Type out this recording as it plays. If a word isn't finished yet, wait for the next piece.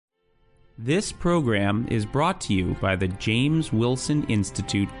This program is brought to you by the James Wilson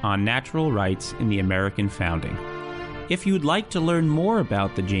Institute on Natural Rights in the American Founding. If you'd like to learn more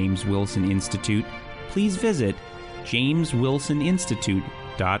about the James Wilson Institute, please visit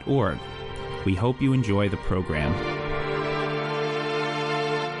jameswilsoninstitute.org. We hope you enjoy the program.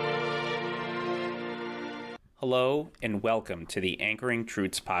 Hello and welcome to the Anchoring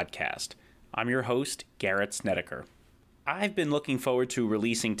Truths podcast. I'm your host, Garrett Snedeker. I've been looking forward to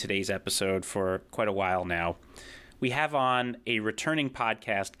releasing today's episode for quite a while now. We have on a returning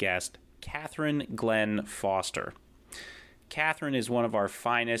podcast guest, Catherine Glenn Foster. Catherine is one of our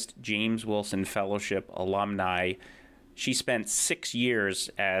finest James Wilson Fellowship alumni. She spent 6 years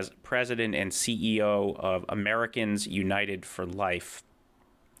as president and CEO of Americans United for Life.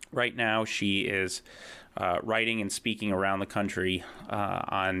 Right now, she is writing and speaking around the country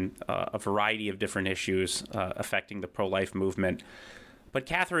on a variety of different issues affecting the pro-life movement. But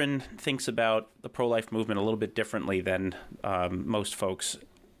Catherine thinks about the pro-life movement a little bit differently than most folks.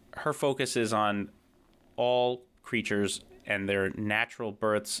 Her focus is on all creatures and their natural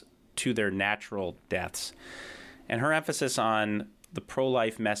births to their natural deaths. And her emphasis on the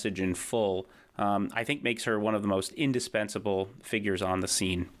pro-life message in full, I think, makes her one of the most indispensable figures on the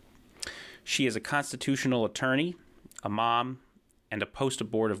scene. She is a constitutional attorney, a mom, and a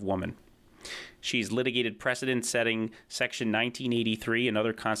post-abortive woman. She's litigated precedent setting Section 1983 and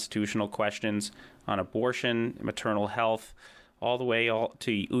other constitutional questions on abortion, maternal health, all the way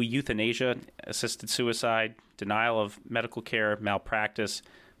to euthanasia, assisted suicide, denial of medical care, malpractice,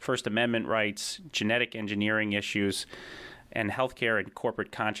 First Amendment rights, genetic engineering issues, and healthcare and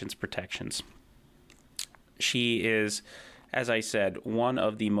corporate conscience protections. She is, as I said, one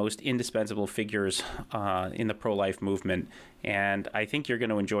of the most indispensable figures in the pro-life movement. And I think you're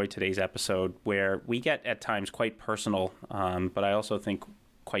going to enjoy today's episode, where we get at times quite personal, but I also think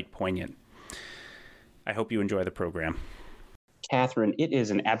quite poignant. I hope you enjoy the program. Catherine, it is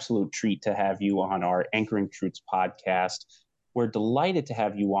an absolute treat to have you on our Anchoring Truths podcast. We're delighted to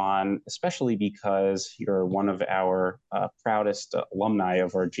have you on, especially because you're one of our proudest alumni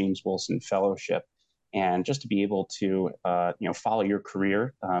of our James Wilson Fellowship. And just to be able to, follow your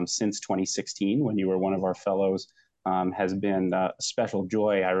career since 2016, when you were one of our fellows, has been a special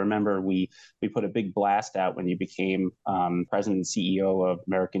joy. I remember we put a big blast out when you became president and CEO of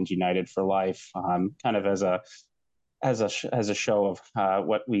Americans United for Life, kind of as a show of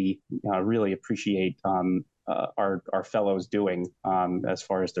what we really appreciate our fellows doing as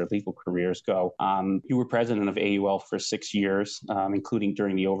far as their legal careers go. You were president of AUL for 6 years, including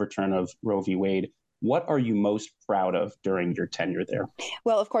during the overturn of Roe v. Wade. What are you most proud of during your tenure there?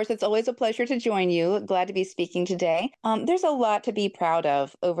 Well, of course, it's always a pleasure to join you. Glad to be speaking today. There's a lot to be proud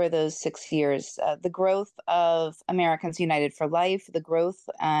of over those 6 years. The growth of Americans United for Life, the growth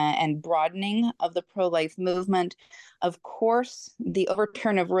and broadening of the pro-life movement. Of course, the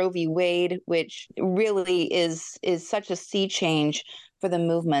overturn of Roe v. Wade, which really is such a sea change for the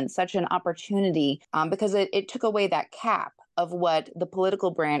movement, such an opportunity, because it took away that cap of what the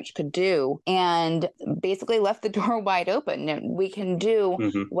political branch could do and basically left the door wide open. We can do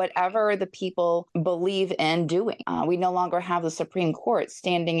whatever the people believe in doing. We no longer have the Supreme Court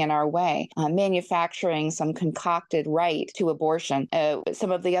standing in our way, manufacturing some concocted right to abortion.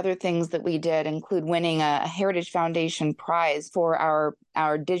 Some of the other things that we did include winning a Heritage Foundation prize for our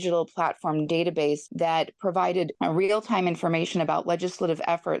digital platform database that provided real-time information about legislative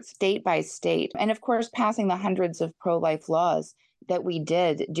efforts state by state, and of course passing the hundreds of pro-life laws that we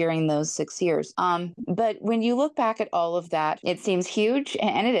did during those 6 years. But when you look back at all of that, it seems huge,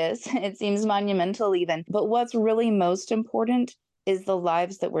 and it is. It seems monumental even. But what's really most important is the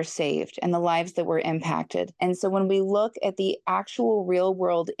lives that were saved and the lives that were impacted. And so when we look at the actual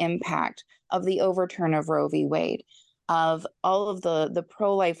real-world impact of the overturn of Roe v. Wade, of all of the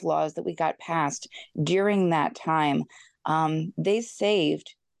pro-life laws that we got passed during that time, they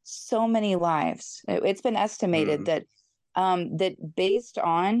saved so many lives. It's been estimated that based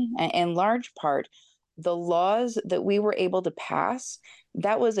on, in large part, the laws that we were able to pass,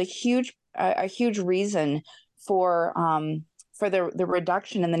 that was a huge reason for the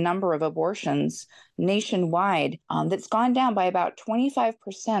reduction in the number of abortions nationwide. That's gone down by about 25%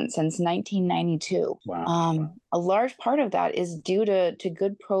 since 1992. Wow. A large part of that is due to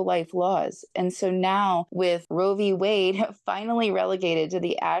good pro-life laws. And so now with Roe v. Wade finally relegated to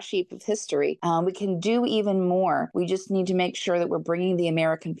the ash heap of history, we can do even more. We just need to make sure that we're bringing the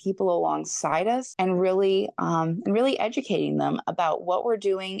American people alongside us and really educating them about what we're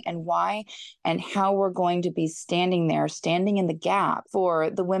doing and why and how we're going to be standing in the gap for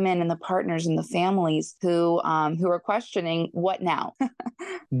the women and the partners and the families families who are questioning what now.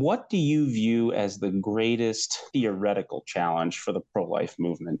 What do you view as the greatest theoretical challenge for the pro-life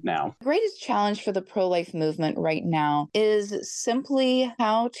movement now? The greatest challenge for the pro-life movement right now is simply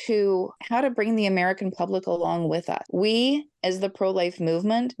how to bring the American public along with us. We, as the pro-life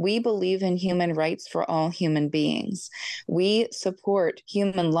movement, we believe in human rights for all human beings. We support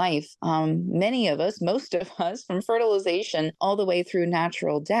human life, many of us, most of us, from fertilization all the way through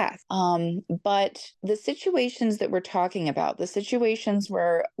natural death. But the situations that we're talking about, the situations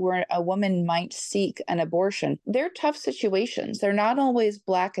where a woman might seek an abortion, they're tough situations. They're not always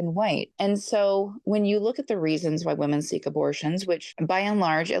black and white. And so when you look at the reasons why women seek abortions, which by and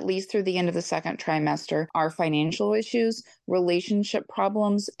large, at least through the end of the second trimester, are financial issues, relationship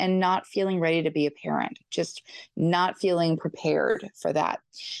problems, and not feeling ready to be a parent, just not feeling prepared for that.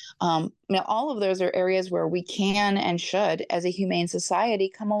 Now, all of those are areas where we can and should, as a humane society,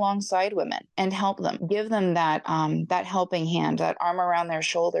 come alongside women and help them, give them that helping hand, that arm around their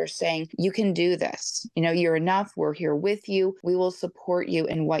shoulders, saying, "You can do this. You know, you're enough. We're here with you. We will support you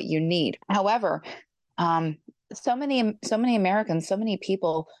in what you need." However, so many Americans, so many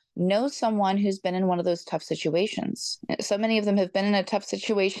people know someone who's been in one of those tough situations. So many of them have been in a tough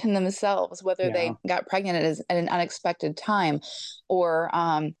situation themselves, whether they got pregnant at an unexpected time, or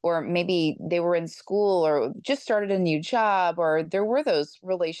maybe they were in school or just started a new job, or there were those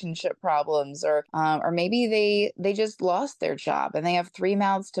relationship problems, or maybe they just lost their job and they have 3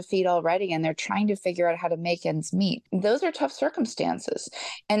 mouths to feed already and they're trying to figure out how to make ends meet. Those are tough circumstances.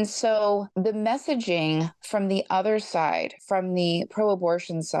 And so the messaging from the other side, from the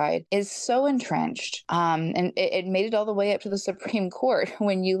pro-abortion side, is so entrenched. And it made it all the way up to the Supreme Court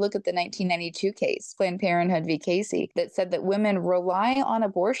when you look at the 1992 case, Planned Parenthood v. Casey, that said that women rely on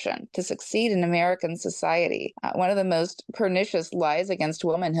abortion to succeed in American society. One of the most pernicious lies against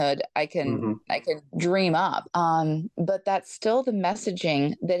womanhood I can dream up. But that's still the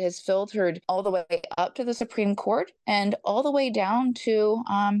messaging that has filtered all the way up to the Supreme Court and all the way down to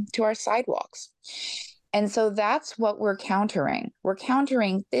our sidewalks. And so that's what we're countering. We're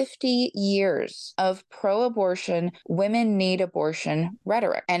countering 50 years of pro-abortion, women need abortion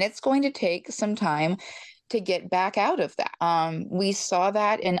rhetoric. And it's going to take some time to get back out of that. We saw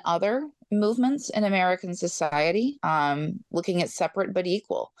that in other movements in American society, looking at separate but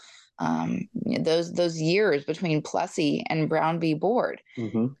equal. Those years between Plessy and Brown v. Board.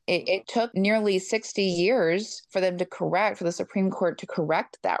 It took nearly 60 years for the Supreme Court to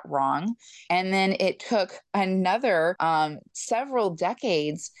correct that wrong. And then it took another several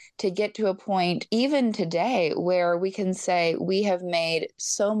decades to get to a point, even today, where we can say we have made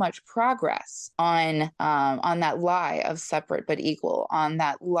so much progress on that lie of separate but equal, on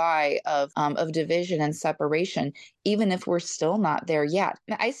that lie of division and separation, even if we're still not there yet.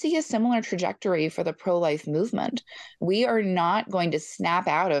 I see a similar trajectory for the pro-life movement. We are not going to snap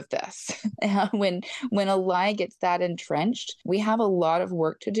out of this. When a lie gets that entrenched, we have a lot of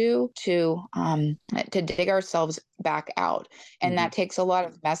work to do to dig ourselves back out. And that takes a lot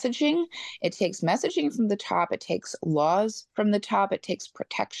of messaging. It takes messaging from the top. It takes laws from the top. It takes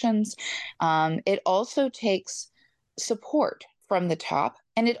protections. It also takes support from the top.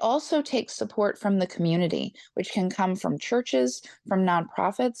 And it also takes support from the community, which can come from churches, from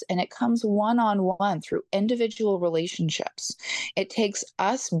nonprofits, and it comes one-on-one through individual relationships. It takes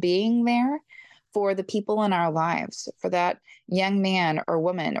us being there for the people in our lives, for that young man or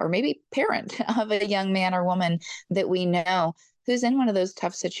woman, or maybe parent of a young man or woman that we know who's in one of those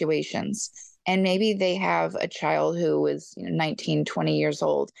tough situations. And maybe they have a child who is 19, 20 years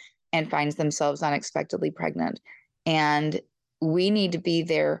old and finds themselves unexpectedly pregnant. And we need to be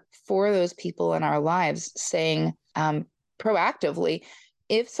there for those people in our lives, saying proactively,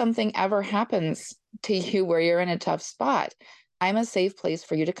 if something ever happens to you where you're in a tough spot, I'm a safe place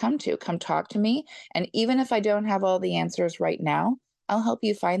for you to come to. Come talk to me. And even if I don't have all the answers right now, I'll help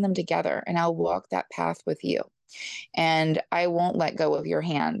you find them together and I'll walk that path with you. And I won't let go of your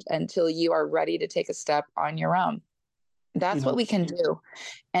hand until you are ready to take a step on your own. That's what we can do.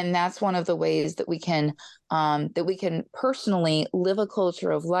 And that's one of the ways that we can personally live a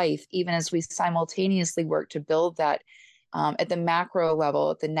culture of life, even as we simultaneously work to build that at the macro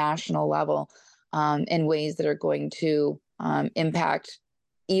level, at the national level, in ways that are going to impact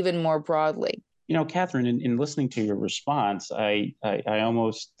even more broadly. Catherine, in listening to your response, I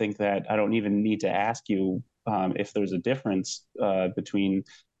almost think that I don't even need to ask you if there's a difference between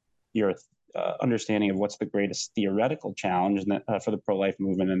your understanding of what's the greatest theoretical challenge for the pro-life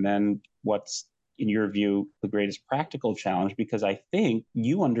movement, and then what's in your view, the greatest practical challenge? Because I think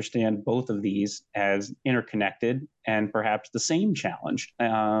you understand both of these as interconnected and perhaps the same challenge.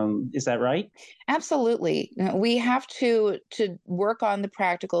 Is that right? Absolutely. We have to work on the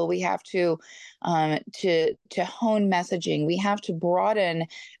practical. We have to hone messaging. We have to broaden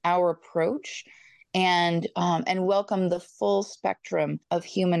our approach and welcome the full spectrum of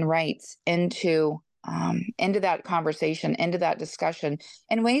human rights into that conversation, into that discussion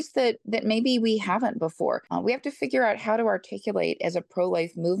in ways that maybe we haven't before. We have to figure out how to articulate as a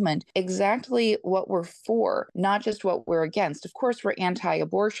pro-life movement exactly what we're for, not just what we're against. Of course, we're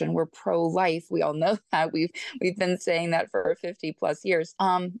anti-abortion, we're pro-life. We all know that. We've been saying that for 50 plus years.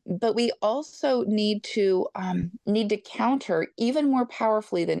 But we also need to counter even more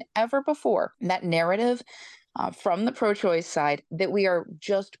powerfully than ever before that narrative from the pro-choice side that we are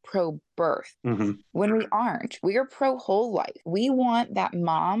just pro-birth. Mm-hmm. When we aren't, we are pro-whole life. We want that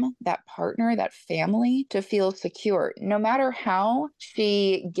mom, that partner, that family to feel secure, no matter how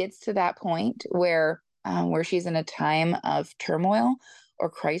she gets to that point where she's in a time of turmoil or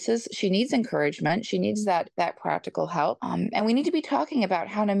crisis. She needs encouragement. She needs that practical help. And we need to be talking about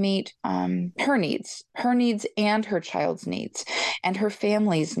how to meet her needs and her child's needs and her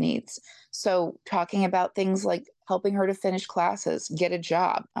family's needs. So talking about things like helping her to finish classes, get a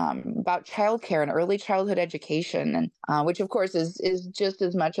job, about childcare and early childhood education, and which of course is just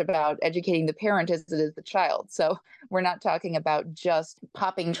as much about educating the parent as it is the child. So we're not talking about just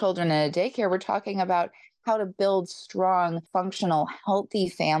popping children in a daycare. We're talking about how to build strong, functional, healthy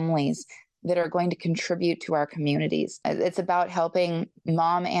families that are going to contribute to our communities. It's about helping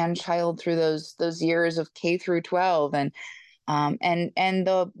mom and child through those years of K through 12 and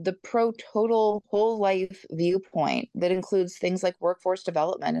the pro total whole life viewpoint that includes things like workforce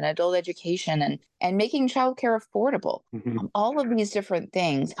development and adult education and making childcare affordable. Mm-hmm. All of these different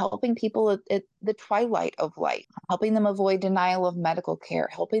things, helping people at the twilight of life, helping them avoid denial of medical care,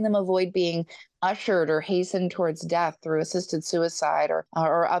 helping them avoid being ushered or hastened towards death through assisted suicide or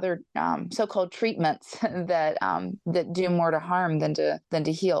other so-called treatments that do more to harm than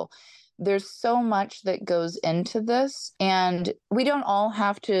to heal. There's so much that goes into this, and we don't all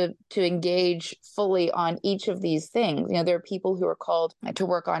have to engage fully on each of these things. There are people who are called to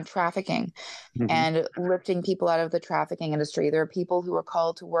work on trafficking and lifting people out of the trafficking industry. There are people who are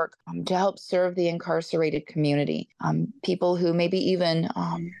called to work to help serve the incarcerated community, people who maybe even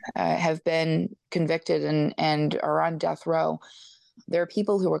have been convicted and are on death row. There are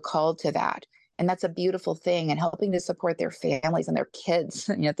people who are called to that. And that's a beautiful thing, and helping to support their families and their kids,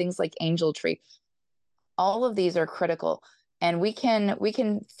 things like Angel Tree. All of these are critical. And we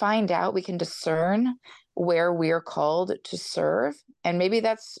can find out, we can discern where we're called to serve. And maybe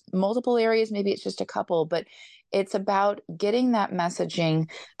that's multiple areas, maybe it's just a couple, but it's about getting that messaging,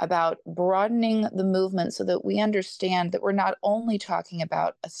 about broadening the movement so that we understand that we're not only talking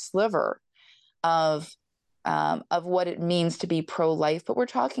about a sliver of what it means to be pro-life, but we're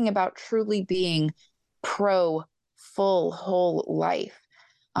talking about truly being pro full whole life.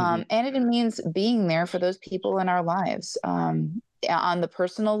 And it means being there for those people in our lives on the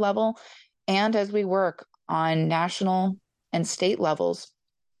personal level, and as we work on national and state levels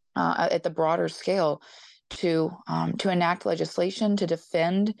at the broader scale to enact legislation to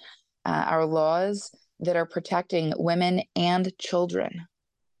defend our laws that are protecting women and children.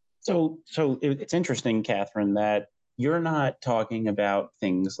 So it's interesting, Catherine, that you're not talking about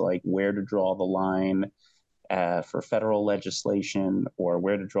things like where to draw the line for federal legislation or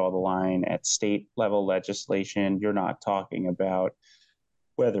where to draw the line at state level legislation. You're not talking about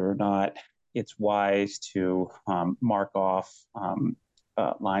whether or not it's wise to mark off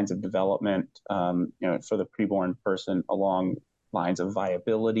lines of development, for the preborn person along lines of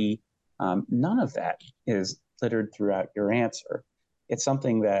viability. None of that is littered throughout your answer. It's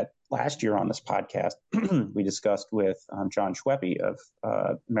something that last year on this podcast we discussed with John Schweppe of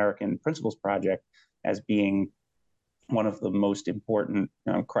American Principles Project as being one of the most important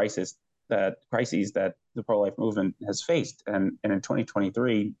crises that the pro-life movement has faced. And in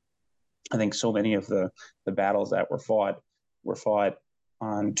 2023, I think so many of the battles that were fought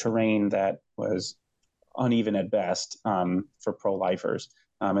on terrain that was uneven at best for pro-lifers.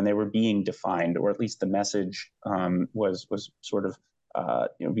 And they were being defined, or at least the message was sort of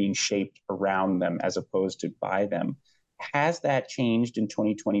being shaped around them as opposed to by them. Has that changed in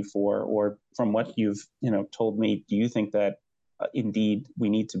 2024? Or from what you've told me, do you think that indeed we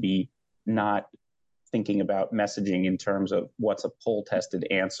need to be not thinking about messaging in terms of what's a poll-tested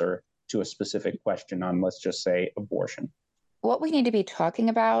answer to a specific question on, let's just say, abortion? What we need to be talking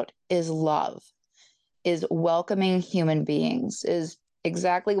about is love, is welcoming human beings, is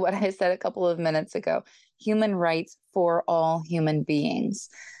exactly what I said a couple of minutes ago. Human rights for all human beings.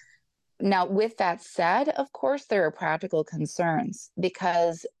 Now, with that said, of course, there are practical concerns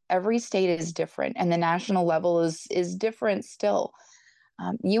because every state is different and the national level is different still.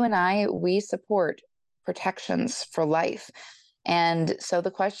 You and I, we support protections for life. And so the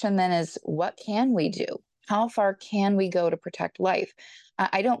question then is, what can we do? How far can we go to protect life?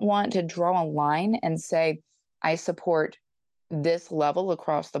 I don't want to draw a line and say, I support this level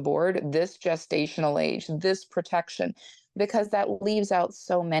across the board, this gestational age, this protection, because that leaves out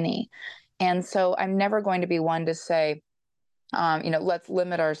so many. And so I'm never going to be one to say, let's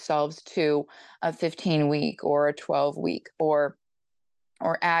limit ourselves to a 15-week or a 12-week or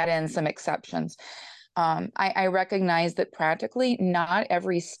add in some exceptions. I recognize that practically not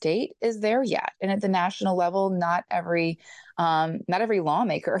every state is there yet, and at the national level, not every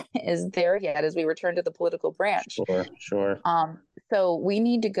lawmaker is there yet. As we return to the political branch, Sure. So we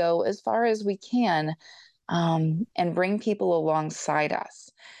need to go as far as we can, and bring people alongside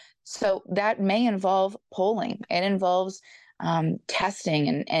us. So that may involve polling. It involves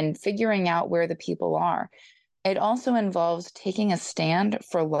testing and figuring out where the people are. It also involves taking a stand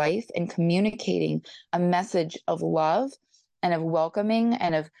for life and communicating a message of love and of welcoming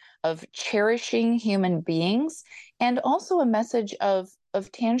and of cherishing human beings, and also a message of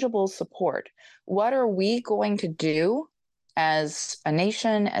tangible support. What are we going to do as a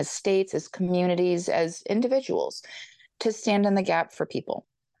nation, as states, as communities, as individuals to stand in the gap for people?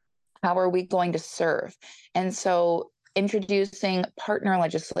 How are we going to serve? And so introducing partner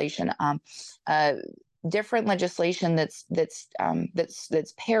legislation, different legislation that's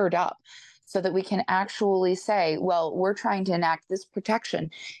paired up so that we can actually say, well, we're trying to enact this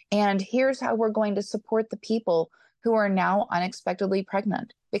protection, and here's how we're going to support the people who are now unexpectedly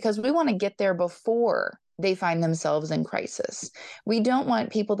pregnant, because we want to get there before they find themselves in crisis. We don't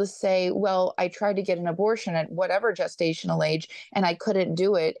want people to say, well, I tried to get an abortion at whatever gestational age and I couldn't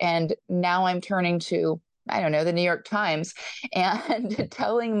do it, and now I'm turning to, I don't know, the New York Times and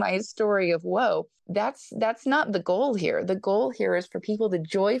telling my story of woe. That's not the goal here. The goal here is for people to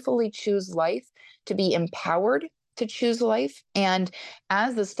joyfully choose life, to be empowered to choose life, and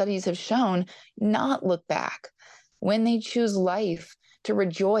as the studies have shown, not look back. When they choose life, to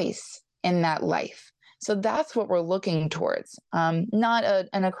rejoice in that life. So that's what we're looking towards. Not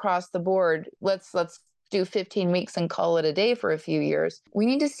an across the board, let's do 15 weeks and call it a day for a few years. We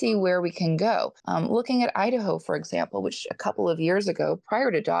need to see where we can go. Looking at Idaho, for example, which a couple of years ago, prior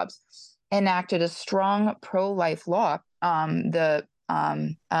to Dobbs, enacted a strong pro-life law. The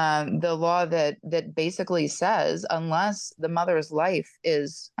law that basically says unless the mother's life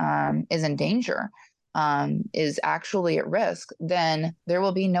is in danger, is actually at risk, then there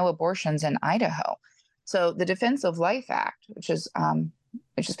will be no abortions in Idaho. So the Defense of Life Act, which is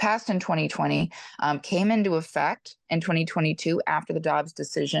passed in 2020, came into effect in 2022 after the Dobbs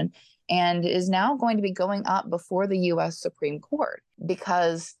decision, and is now going to be going up before the U.S. Supreme Court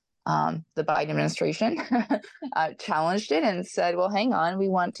because the Biden administration challenged it and said, well, hang on, we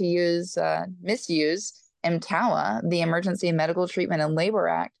want to misuse EMTALA, the Emergency Medical Treatment and Labor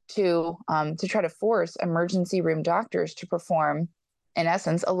Act, to try to force emergency room doctors to perform, in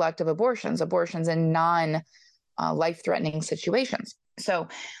essence, elective abortions in non-life-threatening situations. So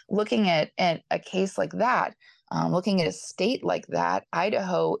looking at a case like that, looking at a state like that,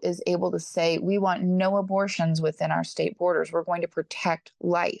 Idaho is able to say, we want no abortions within our state borders. We're going to protect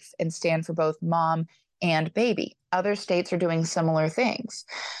life and stand for both mom and baby. Other states are doing similar things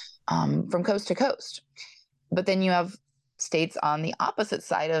from coast to coast. But then you have states on the opposite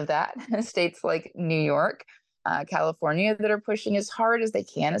side of that, states like New York, California, that are pushing as hard as they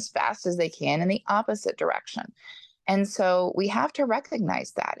can, as fast as they can in the opposite direction. And so we have to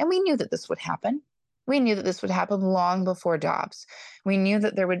recognize that. And we knew that this would happen. We knew that this would happen long before Dobbs. We knew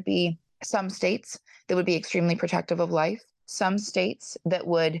that there would be some states that would be extremely protective of life, some states that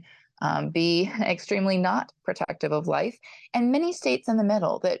would be extremely not protective of life, and many states in the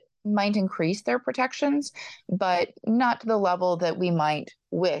middle that might increase their protections, but not to the level that we might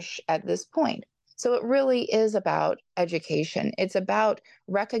wish at this point. So it really is about education. It's about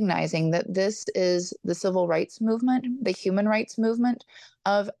recognizing that this is the civil rights movement, the human rights movement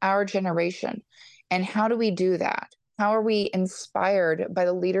of our generation. And how do we do that? How are we inspired by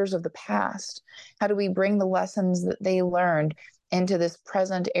the leaders of the past? How do we bring the lessons that they learned into this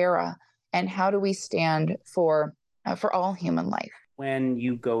present era? And how do we stand for all human life? When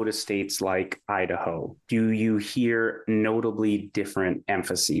you go to states like Idaho, do you hear notably different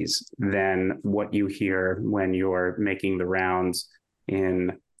emphases than what you hear when you're making the rounds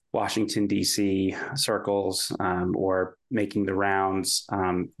in Washington, D.C. circles or making the rounds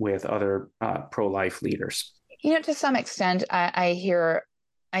with other pro-life leaders? To some extent, I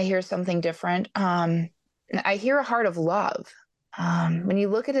hear something different. I hear a heart of love. When you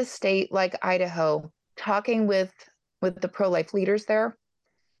look at a state like Idaho, talking with the pro-life leaders there,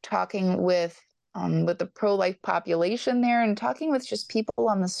 talking with the pro-life population there, and talking with just people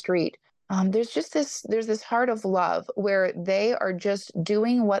on the street, there's this heart of love where they are just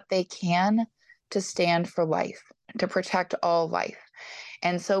doing what they can to stand for life, to protect all life.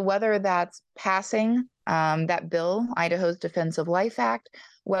 And so whether that's passing that bill, Idaho's Defense of Life Act,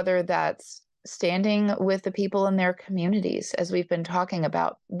 whether that's standing with the people in their communities, as we've been talking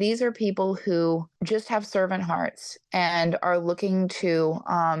about, these are people who just have servant hearts and are looking to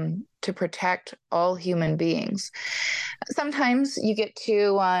protect all human beings. Sometimes you get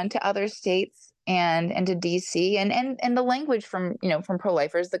to other states and to DC, and the language from from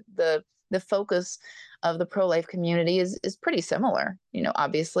pro-lifers, the focus of the pro-life community is pretty similar.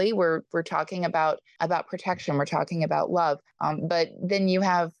 Obviously we're talking about protection, we're talking about love, but then you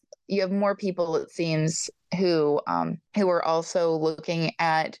have more people, it seems, who are also looking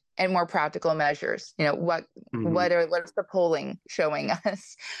at more practical measures. What's the polling showing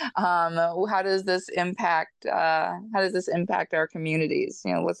us? How does this impact our communities?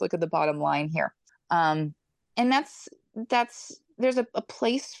 Let's look at the bottom line here. And that's there's a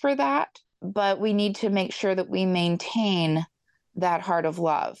place for that, but we need to make sure that we maintain that heart of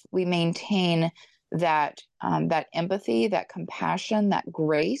love. We maintain that empathy, that compassion, that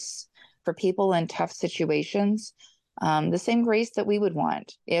grace for people in tough situations. The same grace that we would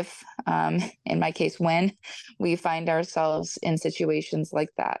want if, in my case, when we find ourselves in situations like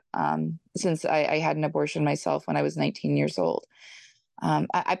that. Since I had an abortion myself when I was 19 years old.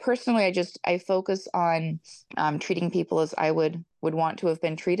 I personally, I focus on treating people as I would want to have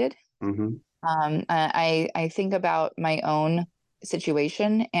been treated. Mm-hmm. I think about my own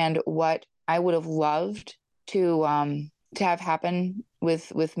situation and what I would have loved to have happen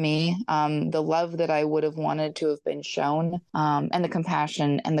with me, the love that I would have wanted to have been shown, and the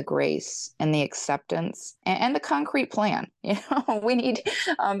compassion and the grace and the acceptance and the concrete plan. We need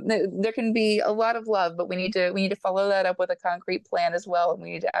there can be a lot of love, but we need to follow that up with a concrete plan as well, and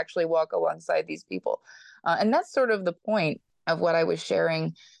we need to actually walk alongside these people. And that's sort of the point of what I was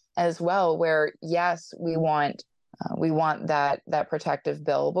sharing as well, where yes, we want that protective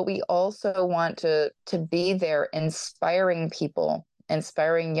bill, but we also want to be there inspiring people,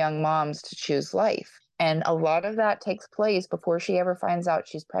 inspiring young moms to choose life. And a lot of that takes place before she ever finds out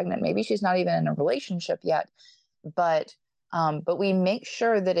she's pregnant. Maybe she's not even in a relationship yet, but we make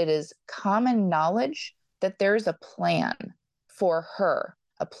sure that it is common knowledge that there's a plan for her,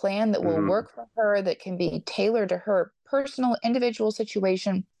 a plan that will work for her, that can be tailored to her personal individual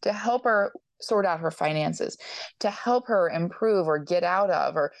situation to help her sort out her finances, to help her improve or get out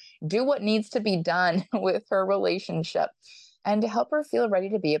of or do what needs to be done with her relationship, and to help her feel ready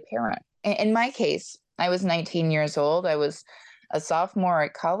to be a parent. In my case, I was 19 years old. I was a sophomore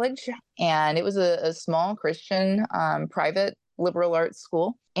at college, and it was a small Christian private liberal arts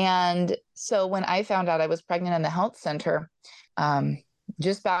school. And so when I found out I was pregnant in the health center,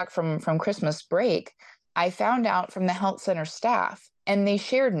 just back from Christmas break, I found out from the health center staff, and they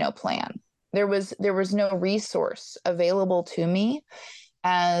shared no plan. There was no resource available to me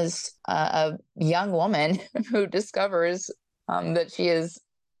as a young woman who discovers that she is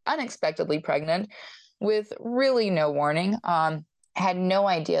unexpectedly pregnant with really no warning. Had no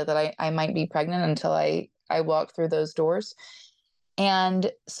idea that I might be pregnant until I walked through those doors.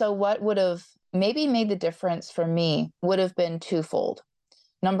 And so what would have maybe made the difference for me would have been twofold.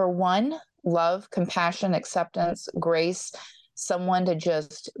 Number one, love, compassion, acceptance, grace, someone to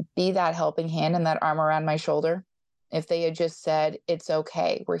just be that helping hand and that arm around my shoulder. If they had just said, it's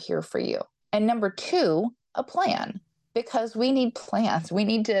okay, we're here for you. And number two, a plan, because we need plans. We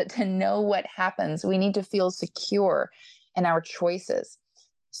need to know what happens. We need to feel secure in our choices.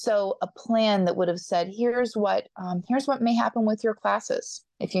 So a plan that would have said, here's what may happen with your classes.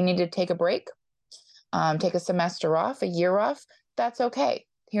 If you need to take a break, take a semester off, a year off, that's okay.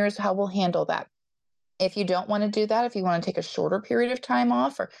 Here's how we'll handle that. If you don't want to do that, if you want to take a shorter period of time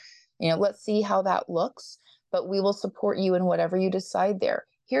off, or, let's see how that looks, but we will support you in whatever you decide there.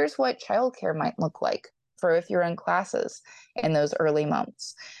 Here's what childcare might look like for if you're in classes in those early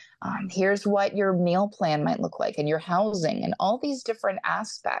months. Here's what your meal plan might look like, and your housing, and all these different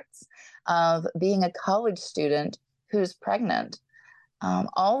aspects of being a college student who's pregnant.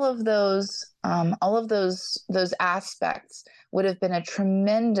 All of those aspects would have been a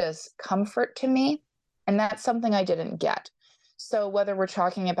tremendous comfort to me. And that's something I didn't get. So whether we're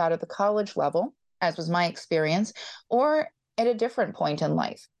talking about at the college level, as was my experience, or at a different point in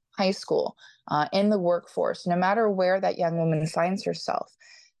life, high school, in the workforce, no matter where that young woman finds herself,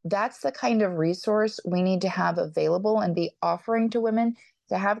 that's the kind of resource we need to have available and be offering to women,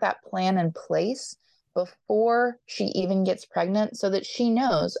 to have that plan in place before she even gets pregnant, so that she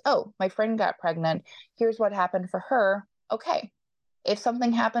knows, oh, my friend got pregnant. Here's what happened for her. Okay, if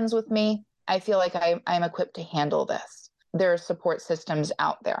something happens with me, I feel like I'm equipped to handle this. There are support systems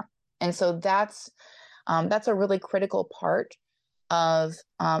out there. And so that's a really critical part of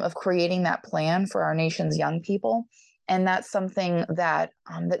creating that plan for our nation's young people. And that's something that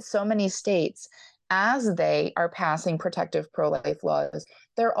that so many states, as they are passing protective pro-life laws,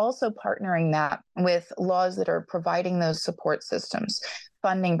 they're also partnering that with laws that are providing those support systems,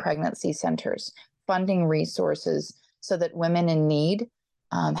 funding pregnancy centers, funding resources, so that women in need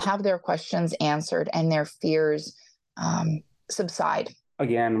have their questions answered and their fears subside.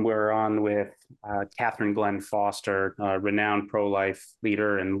 Again, we're on with Katherine Glenn Foster, a renowned pro-life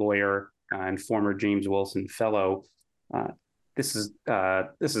leader and lawyer and former James Wilson Fellow. This is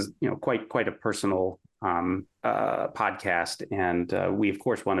quite a personal podcast, and we of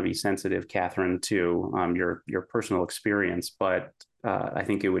course want to be sensitive, Katherine, to your personal experience. But I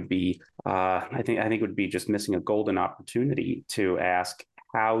think it would be it would be just missing a golden opportunity to ask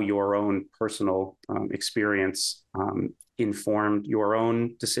how your own personal experience informed your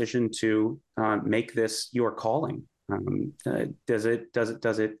own decision to make this your calling. Does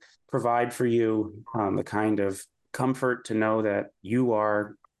it provide for you a kind of comfort to know that you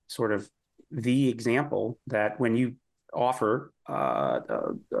are sort of the example, that when you offer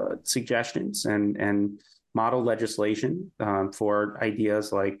suggestions and model legislation for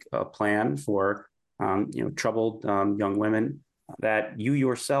ideas like a plan for troubled young women, that you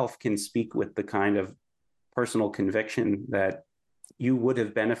yourself can speak with the kind of personal conviction that you would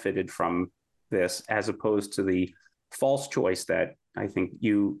have benefited from this, as opposed to the false choice that I think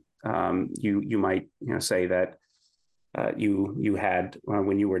you might say that you had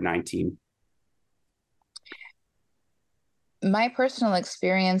when you were 19. My personal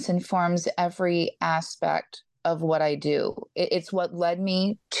experience informs every aspect of what I do. It's what led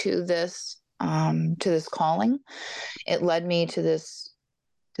me to this calling. It led me to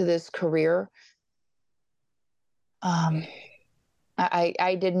this career.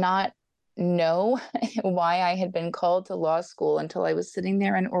 I did not know why I had been called to law school until I was sitting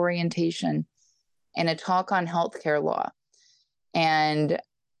there in orientation in a talk on healthcare law. And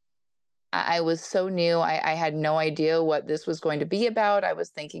I was so new. I had no idea what this was going to be about. I was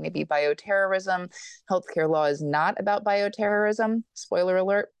thinking it'd be bioterrorism. Healthcare law is not about bioterrorism. Spoiler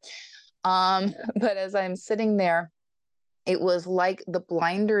alert. But as I'm sitting there, it was like the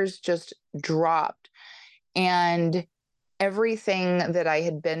blinders just dropped. And everything that I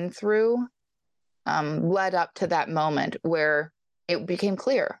had been through led up to that moment where it became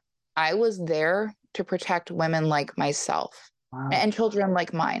clear I was there to protect women like myself. Wow. And children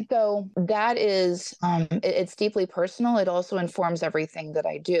like mine. So that is, it's deeply personal. It also informs everything that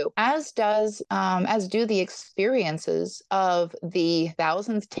I do, as do the experiences of the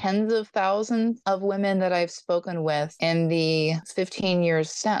thousands, tens of thousands of women that I've spoken with in the 15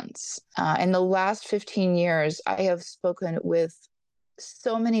 years since. In the last 15 years, I have spoken with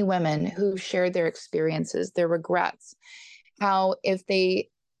so many women who shared their experiences, their regrets, how if they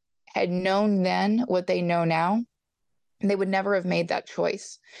had known then what they know now, they would never have made that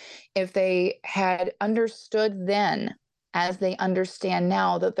choice. If they had understood then, as they understand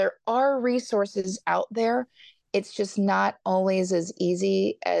now, that there are resources out there, it's just not always as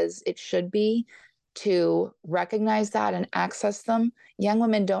easy as it should be to recognize that and access them. Young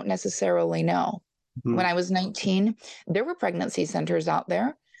women don't necessarily know. Mm-hmm. When I was 19, there were pregnancy centers out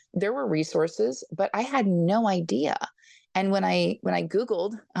there. There were resources, but I had no idea. And when I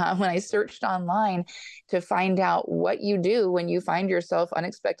Googled, when I searched online to find out what you do when you find yourself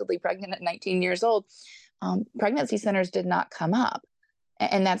unexpectedly pregnant at 19 years old, pregnancy centers did not come up.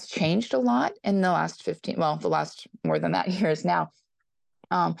 And that's changed a lot in the last the last more than that years now.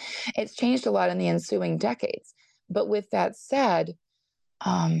 It's changed a lot in the ensuing decades. But with that said,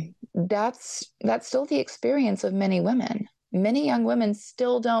 that's still the experience of many women. Many young women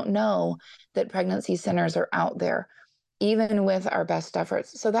still don't know that pregnancy centers are out there, even with our best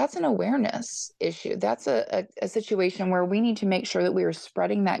efforts. So that's an awareness issue. That's a situation where we need to make sure that we are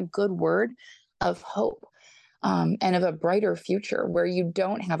spreading that good word of hope and of a brighter future, where you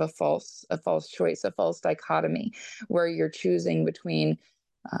don't have a false choice, a false dichotomy, where you're choosing between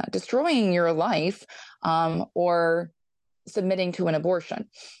destroying your life or submitting to an abortion,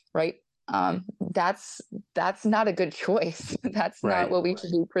 right? that's not a good choice. That's not Right. what we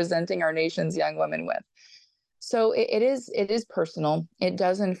should be presenting our nation's young women with. So it is personal. It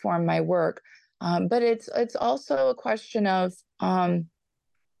does inform my work, but it's also a question of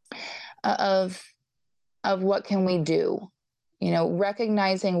what can we do,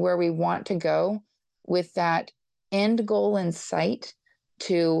 recognizing where we want to go with that end goal in sight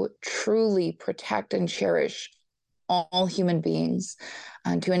to truly protect and cherish all human beings,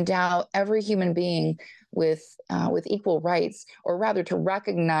 and to endow every human being with equal rights, or rather to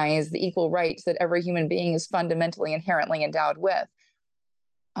recognize the equal rights that every human being is fundamentally inherently endowed with,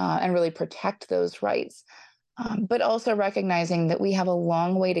 and really protect those rights. But also recognizing that we have a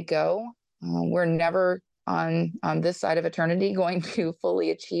long way to go. We're never on this side of eternity going to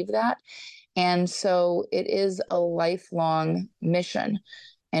fully achieve that. And so it is a lifelong mission,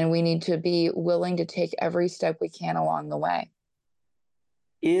 and we need to be willing to take every step we can along the way.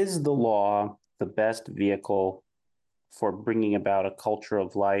 Is the law the best vehicle for bringing about a culture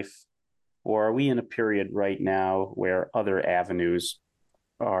of life, or are we in a period right now where other avenues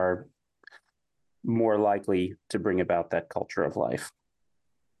are more likely to bring about that culture of life?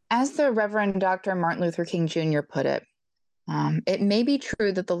 As the Reverend Dr. Martin Luther King Jr. put it, it may be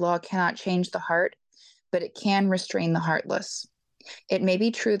true that the law cannot change the heart, but it can restrain the heartless. It may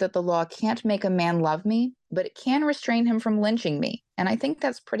be true that the law can't make a man love me, but it can restrain him from lynching me. And I think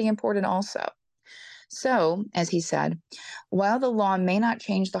that's pretty important also. So, as he said, while the law may not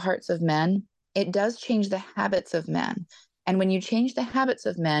change the hearts of men, it does change the habits of men. And when you change the habits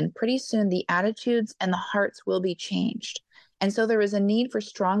of men, pretty soon the attitudes and the hearts will be changed. And so there is a need for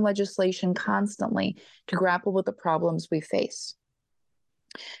strong legislation constantly to grapple with the problems we face.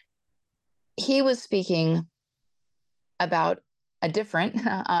 He was speaking about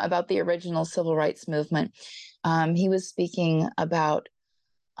about the original civil rights movement. He was speaking about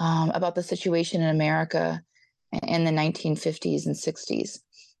the situation in America in the 1950s and 60s.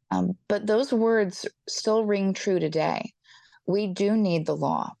 But those words still ring true today. We do need the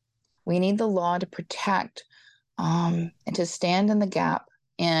law. We need the law to protect, and to stand in the gap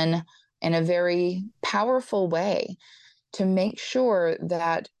in a very powerful way, to make sure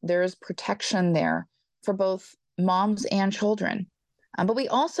that there is protection there for both moms and children. But we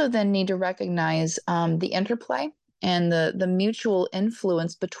also then need to recognize the interplay and the mutual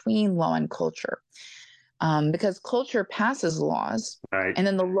influence between law and culture. Because culture passes laws, Right. and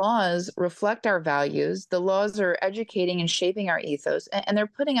then the laws reflect our values. The laws are educating and shaping our ethos, and they're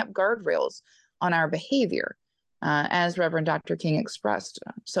putting up guardrails on our behavior, as Reverend Dr. King expressed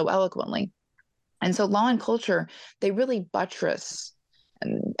so eloquently. And so law and culture, they really buttress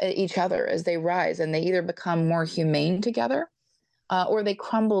each other as they rise, and they either become more humane together, or they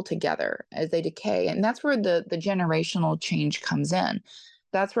crumble together as they decay. And that's where the generational change comes in.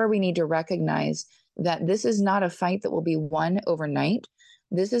 That's where we need to recognize that this is not a fight that will be won overnight.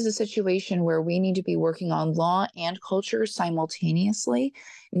 This is a situation where we need to be working on law and culture simultaneously,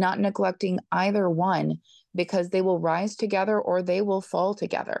 not neglecting either one, because they will rise together or they will fall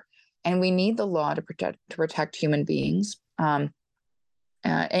together. And we need the law to protect human beings.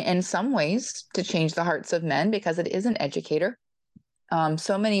 In some ways, to change the hearts of men, because it is an educator.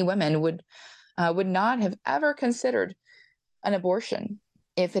 So many women would not have ever considered an abortion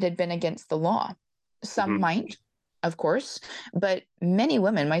if it had been against the law. Some might, of course, but many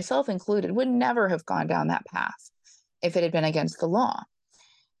women, myself included, would never have gone down that path if it had been against the law.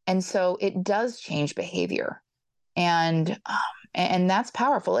 And so it does change behavior, and that's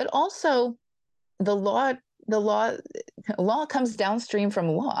powerful. It also, the law comes downstream from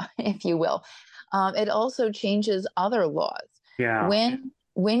law, if you will. It also changes other laws. Yeah.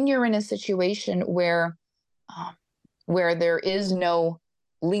 When you're in a situation where there is no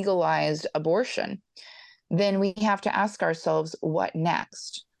legalized abortion, then we have to ask ourselves, what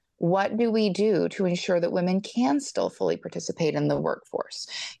next? What do we do to ensure that women can still fully participate in the workforce,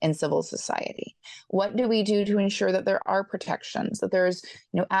 in civil society? What do we do to ensure that there are protections, that there's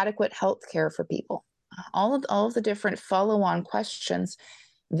adequate health care for people? All of the different follow-on questions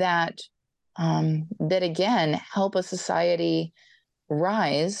that again help a society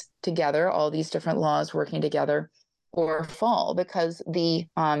rise together, all these different laws working together, or fall, because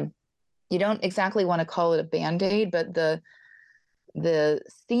you don't exactly want to call it a band-aid, but the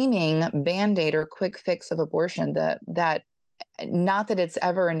seeming band-aid or quick fix of abortion, that not that it's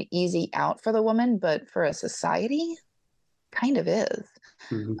ever an easy out for the woman, but for a society, kind of is.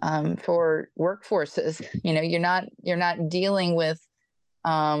 For workforces, you're not dealing with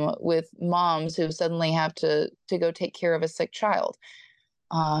moms who suddenly have to go take care of a sick child.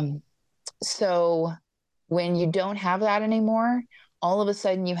 So when you don't have that anymore, all of a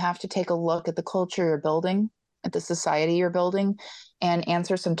sudden you have to take a look at the culture you're building, at the society you're building, and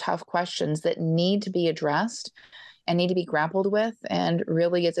answer some tough questions that need to be addressed and need to be grappled with. And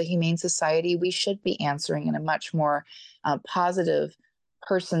really, as a humane society, we should be answering in a much more positive,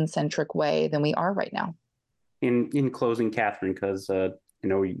 person-centric way than we are right now. In closing, Catherine, because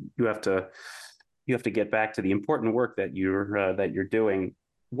you have to get back to the important work that you're doing.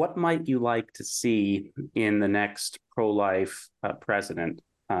 What might you like to see in the next pro-life president,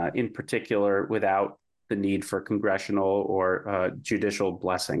 in particular, without the need for congressional or judicial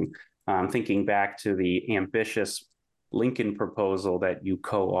blessing? Thinking back to the ambitious Lincoln proposal that you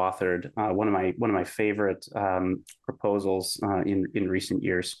co-authored, one of my favorite proposals in recent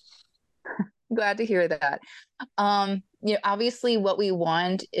years. Glad to hear that. Obviously, what we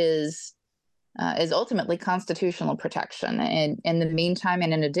want is ultimately constitutional protection, and in the meantime,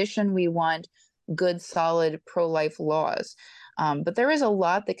 and in addition, we want good, solid pro-life laws. But there is a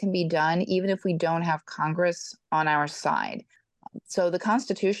lot that can be done even if we don't have Congress on our side. So the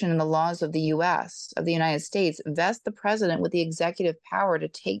Constitution and the laws of the U.S., of the United States, vest the president with the executive power to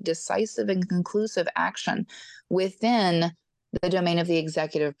take decisive and conclusive action within the domain of the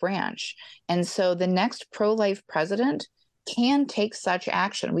executive branch. And so the next pro-life president can take such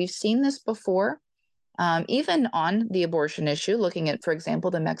action. We've seen this before, even on the abortion issue, looking at, for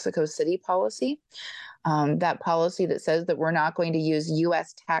example, the Mexico City policy, that policy that says that we're not going to use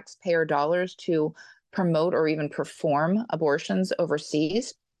U.S. taxpayer dollars to promote or even perform abortions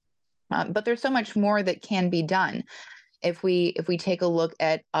overseas. But there's so much more that can be done if we take a look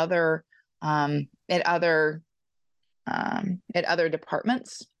at other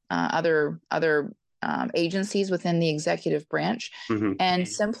departments, other agencies within the executive branch, Mm-hmm. and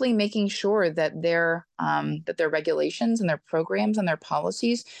simply making sure that their regulations and their programs and their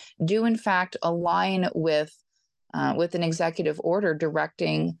policies do in fact align with an executive order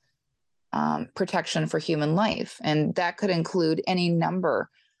directing protection for human life. And that could include any number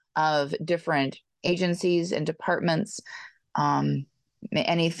of different agencies and departments,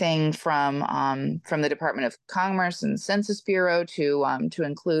 anything from the Department of Commerce and Census Bureau to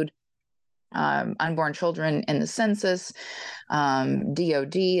include unborn children in the census,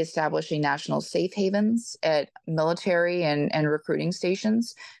 DOD establishing national safe havens at military and recruiting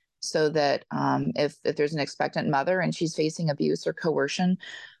stations, so that if there's an expectant mother and she's facing abuse or coercion,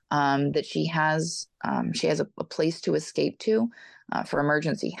 that she has a place to escape to for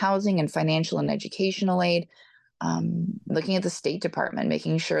emergency housing and financial and educational aid. Looking at the State Department,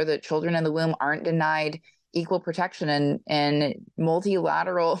 making sure that children in the womb aren't denied equal protection and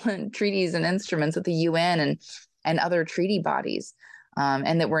multilateral treaties and instruments with the UN and other treaty bodies,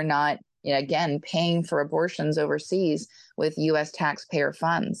 and that we're not, again, paying for abortions overseas with U.S. taxpayer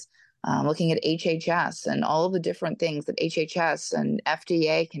funds. Looking at HHS and all of the different things that HHS and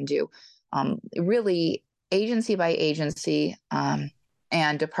FDA can do, really agency by agency and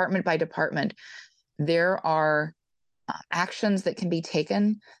department by department, there are actions that can be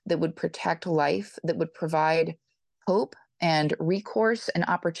taken that would protect life, that would provide hope and recourse and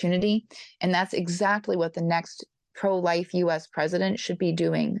opportunity. And that's exactly what the next pro-life U.S. president should be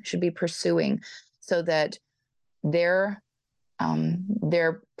doing, should be pursuing, so that their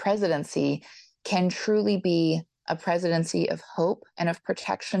presidency can truly be a presidency of hope and of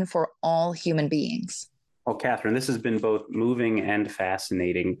protection for all human beings. Well, Catherine, this has been both moving and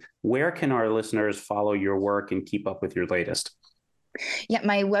fascinating. Where can our listeners follow your work and keep up with your latest? Yeah,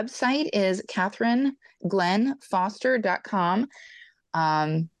 my website is KatherineGlennFoster.com,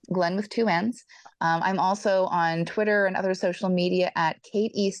 Glenn with two N's. I'm also on Twitter and other social media at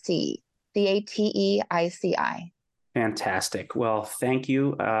Kate EC, CATEICI. Fantastic. Well, thank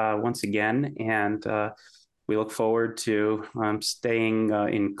you once again. And we look forward to staying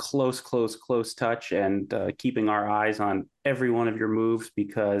in close touch and keeping our eyes on every one of your moves,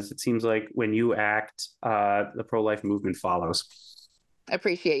 because it seems like when you act, the pro-life movement follows. I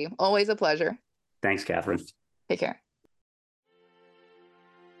appreciate you. Always a pleasure. Thanks, Catherine. Take care.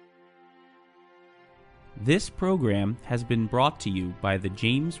 This program has been brought to you by the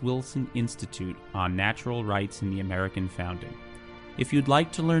James Wilson Institute on Natural Rights in the American Founding. If you'd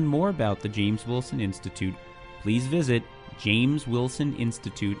like to learn more about the James Wilson Institute, please visit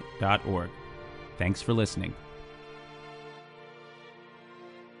jameswilsoninstitute.org. Thanks for listening.